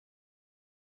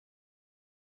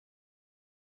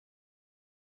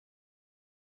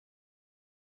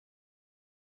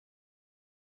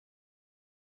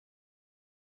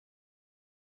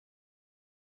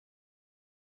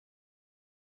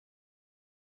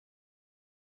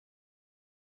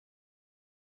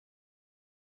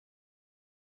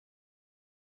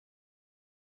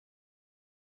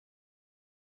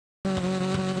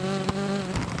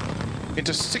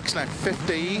into 6 left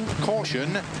 50,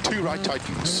 caution, 2 right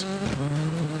tightens.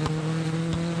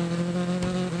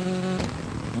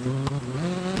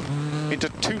 Into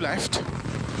 2 left,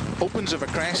 opens over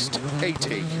crest,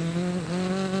 80.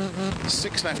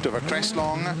 6 left over crest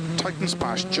long, tightens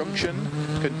past junction,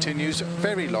 continues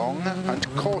very long, and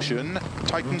caution,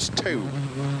 tightens 2.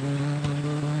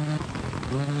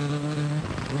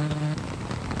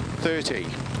 30.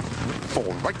 4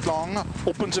 right long,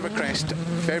 opens over crest,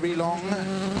 very long.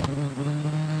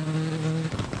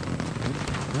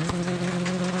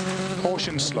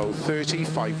 Caution slow, 30,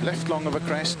 5 left long over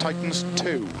crest, tightens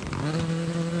 2.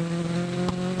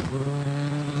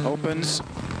 Opens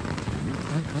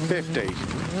 50.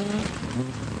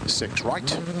 6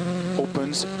 right,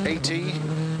 opens 80.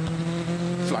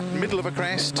 Flat middle of a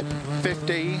crest,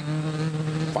 50.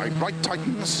 5 right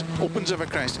tightens, opens over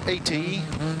crest, 80.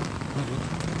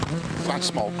 Flat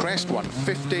small crest,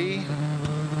 150.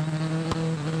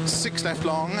 6 left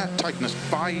long, tightness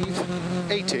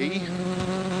 5, 80.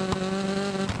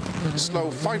 Slow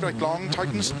 5 right long,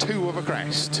 tightens 2 over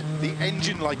crest. The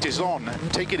engine light is on,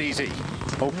 take it easy.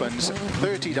 Opens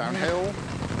 30 downhill,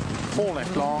 4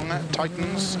 left long,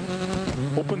 tightens,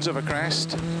 opens over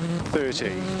crest,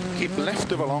 30. Keep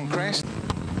left of a long crest.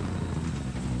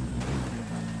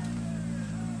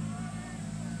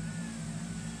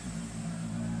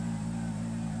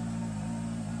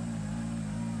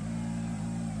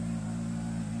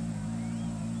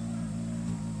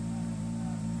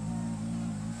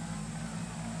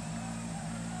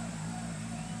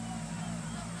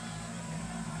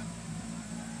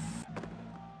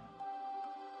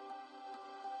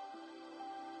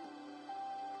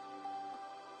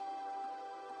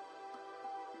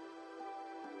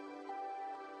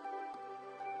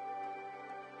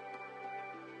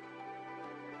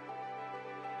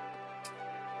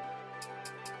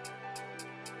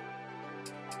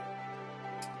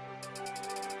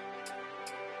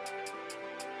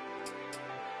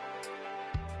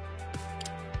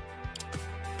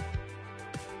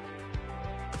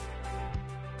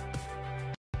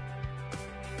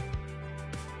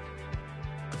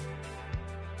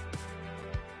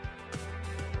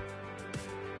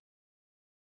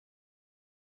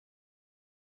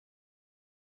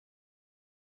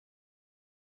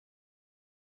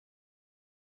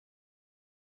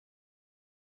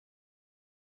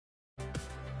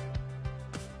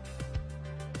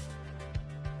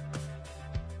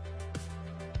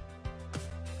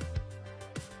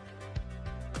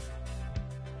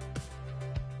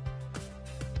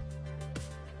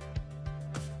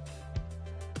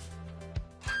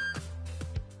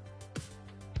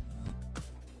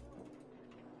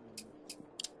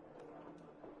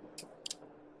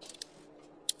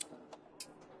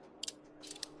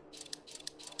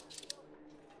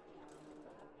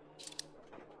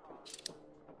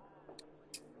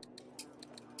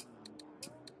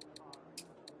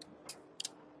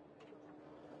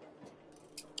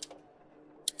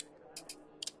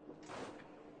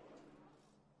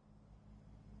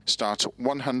 Starts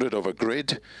 100 over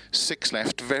grid, 6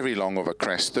 left, very long over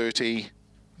crest, 30.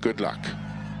 Good luck.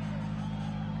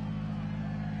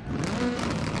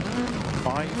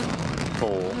 5,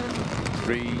 4,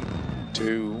 3,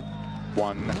 2,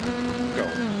 1, go.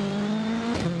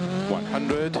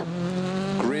 100,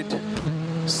 grid,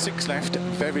 6 left,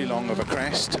 very long over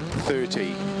crest,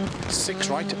 30. 6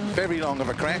 right, very long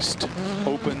over crest,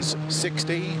 opens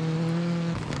 60.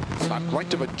 Flat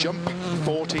right of a jump,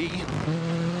 40.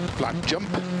 Flat jump,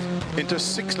 into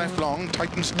 6 left long,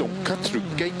 tightens, don't cut through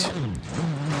gate.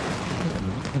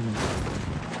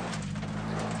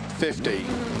 50.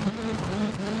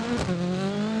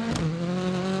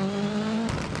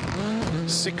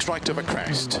 6 right of a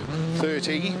crest,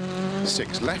 30.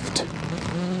 6 left.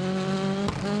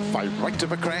 5 right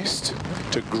of a crest,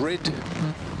 to grid.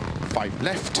 5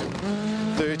 left,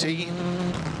 30.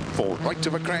 4 right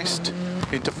of a crest,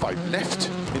 into 5 left,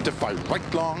 into 5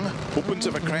 right long, opens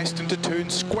of a crest into turn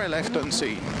square left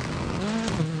unseen.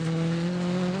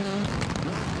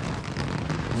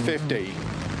 50.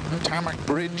 Tarmac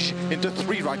bridge into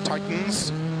 3 right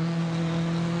tightens.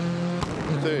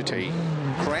 30.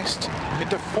 Crest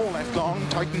into 4 left long,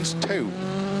 tightens 2.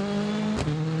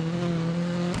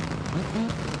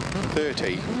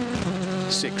 30.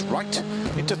 6 right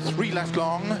into 3 left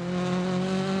long.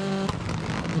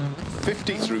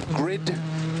 50 through grid.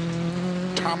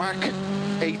 Tarmac,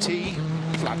 80,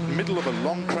 flat middle of a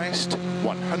long crest,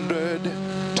 100,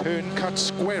 turn cut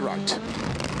square right.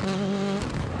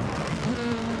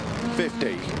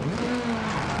 50.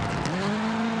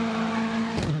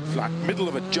 Flat middle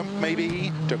of a jump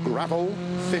maybe, to gravel,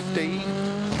 50,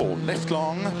 4 left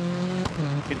long,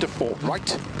 into 4 right,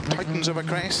 tightens over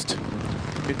crest,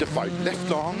 into 5 left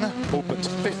long, opens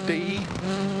 50,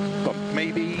 bump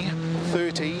maybe,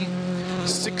 30,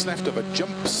 6 left over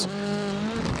jumps,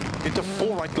 into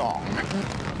 4 right long,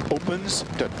 opens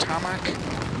to tarmac,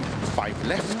 5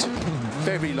 left,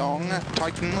 very long,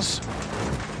 tightens,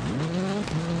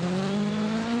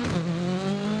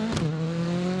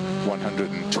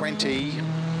 120,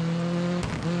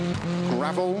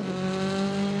 gravel,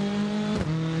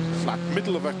 flat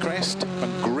middle of a crest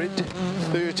and grid,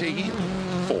 30,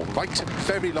 4 right,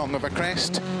 very long of a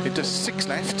crest, into 6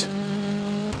 left,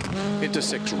 into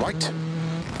 6 right,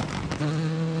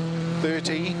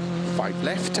 30, 5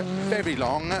 left, very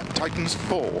long, tightens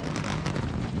 4,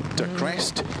 to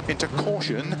crest, into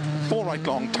caution, 4 right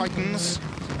long, tightens,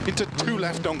 into 2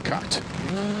 left, don't cut,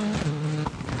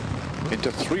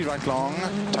 into 3 right long,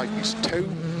 tightens 2,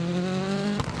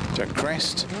 to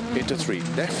crest, into 3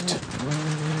 left,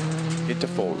 into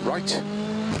 4 right,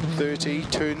 30,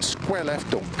 turn square left,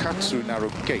 don't cut through narrow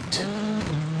gate,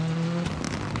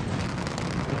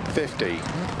 50,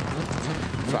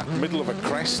 flat middle of a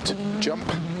crest, jump,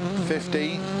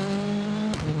 50,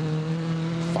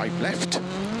 5 left,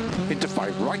 into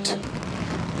 5 right,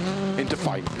 into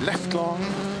 5 left long,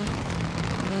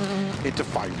 into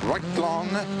 5 right long,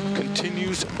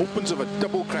 continues, opens of a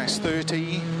double crest,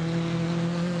 30,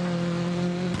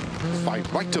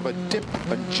 5 right of a dip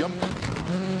and jump,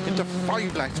 into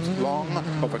 5 left long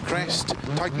of a crest,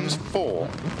 tightens 4,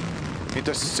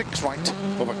 into 6 right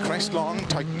of a crest long,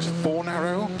 tightens 4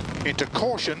 narrow, into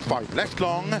caution, 5 left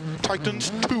long,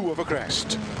 tightens 2 of a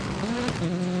crest,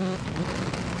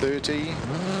 30,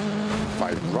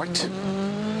 5 right,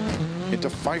 into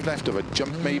 5 left of a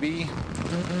jump maybe,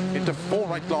 into 4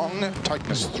 right long,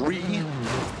 tightens 3,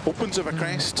 opens of a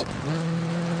crest,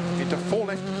 into 4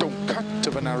 left, don't cut to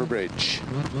the narrow bridge,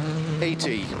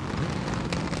 80,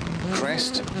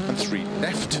 crest and 3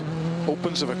 left,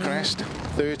 opens of a crest,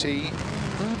 30,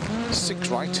 6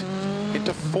 right,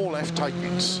 into 4 left,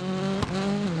 tightens,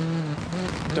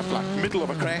 into flat middle of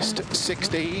a crest,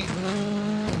 60,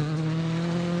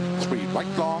 3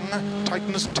 right long,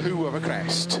 tightens 2 of a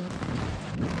crest,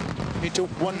 into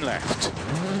 1 left,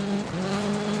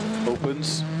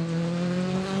 opens,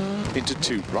 into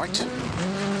 2 right,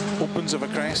 opens of a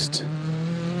crest,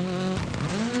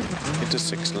 into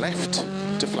 6 left,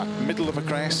 to flat middle of a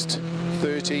crest,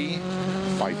 30,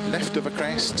 5 left of a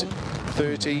crest,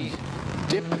 30,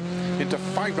 dip, into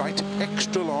 5 right,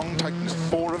 extra long, tightens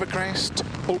 4 of a crest,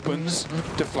 opens,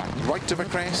 to flat right of a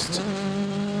crest,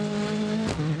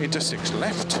 into 6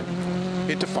 left,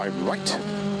 into 5 right,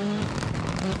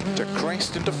 to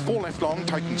crest, into 4 left long,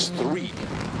 tightens 3,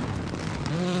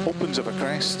 opens of a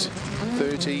crest,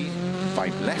 30,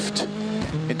 5 left,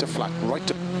 into flat right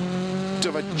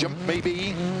of a jump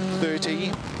maybe,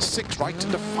 30, 6 right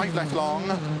into 5 left long,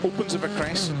 opens of a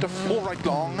crest, into 4 right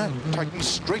long, tightens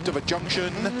straight of a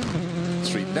junction,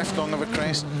 3 left long of a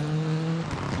crest,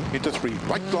 into 3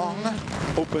 right long,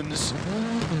 opens,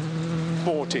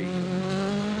 40,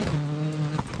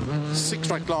 6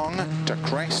 right long, to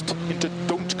crest, into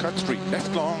don't cut, 3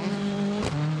 left long,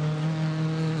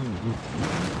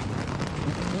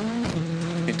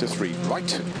 into 3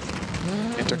 right,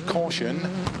 into caution,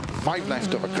 5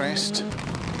 left of a crest,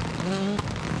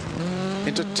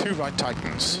 into 2 right,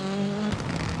 tightens,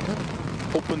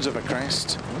 opens of a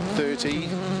crest, 30,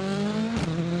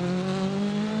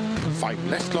 5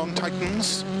 left long,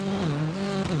 tightens,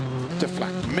 to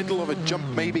flat middle of a jump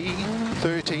maybe,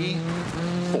 30,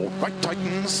 4 right,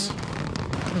 tightens,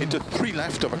 into 3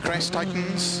 left of a crest,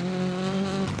 tightens,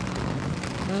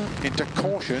 into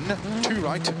caution, 2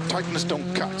 right, tightens,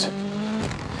 don't cut,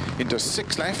 into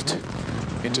 6 left,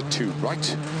 into 2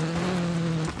 right,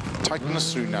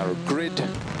 tightens through narrow grid,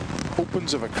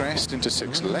 opens of a crest, into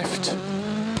 6 left,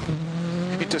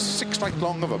 into 6 right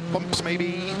long of a bumps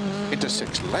maybe, into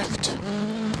 6 left,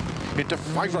 into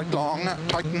 5 right long,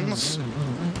 tightens,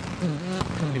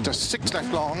 into 6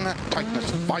 left long,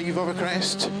 tightens 5 of a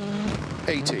crest,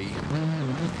 80,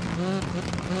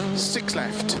 6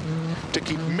 left, to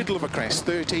keep middle of a crest,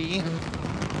 30,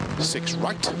 6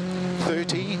 right,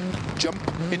 30, jump,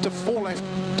 into 4 left,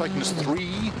 tightens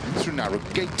 3, through narrow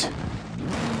gate,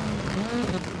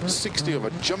 60 of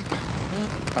a jump,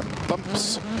 and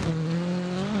bumps,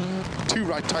 2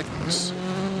 right, tightens,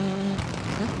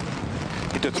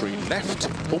 into 3 left,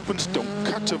 opens, don't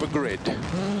cut of a grid,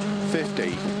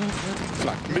 50,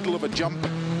 flat middle of a jump,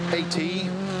 80,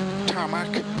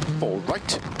 tarmac, 4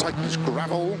 right, tightens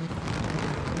gravel,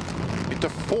 into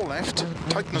 4 left,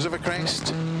 tightens of a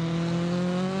crest,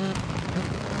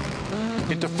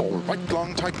 into 4 right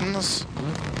long, tightens,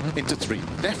 into 3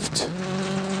 left,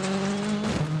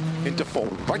 into 4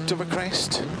 right of a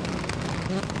crest,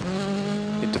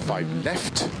 into 5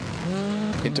 left,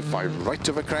 into 5 right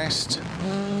of a crest,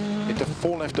 into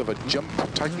 4 left of a jump,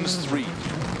 tightens 3,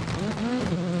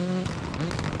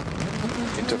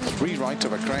 into 3 right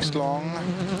of a crest long,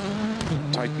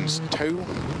 tightens 2,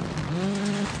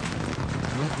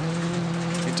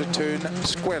 into turn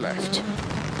square left,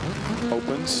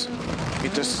 opens,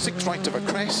 into 6 right of a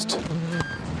crest,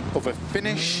 over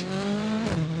finish,